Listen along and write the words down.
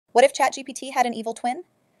What if ChatGPT had an evil twin?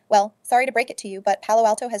 Well, sorry to break it to you, but Palo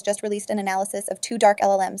Alto has just released an analysis of two dark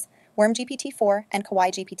LLMs, WormGPT-4 and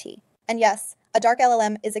KawaiiGPT. And yes, a dark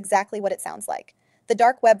LLM is exactly what it sounds like. The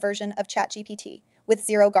dark web version of ChatGPT, with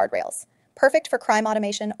zero guardrails. Perfect for crime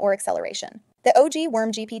automation or acceleration. The OG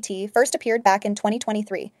WormGPT first appeared back in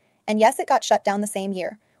 2023, and yes, it got shut down the same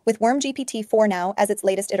year, with WormGPT-4 now as its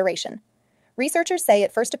latest iteration. Researchers say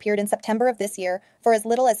it first appeared in September of this year for as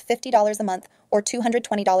little as $50 a month or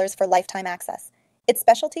 $220 for lifetime access. Its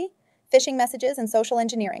specialty? Phishing messages and social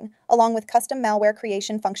engineering, along with custom malware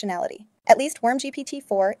creation functionality. At least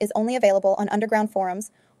WormGPT-4 is only available on underground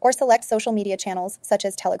forums or select social media channels such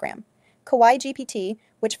as Telegram. KawaiiGPT,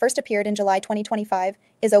 which first appeared in July 2025,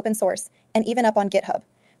 is open source and even up on GitHub.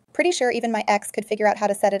 Pretty sure even my ex could figure out how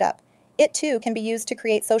to set it up. It too can be used to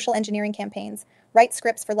create social engineering campaigns, write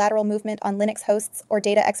scripts for lateral movement on Linux hosts or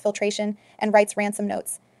data exfiltration, and writes ransom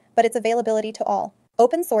notes. But its availability to all.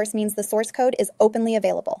 Open source means the source code is openly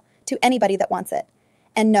available to anybody that wants it.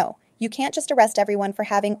 And no, you can't just arrest everyone for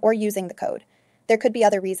having or using the code. There could be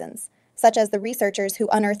other reasons, such as the researchers who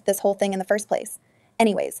unearthed this whole thing in the first place.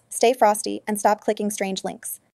 Anyways, stay frosty and stop clicking strange links.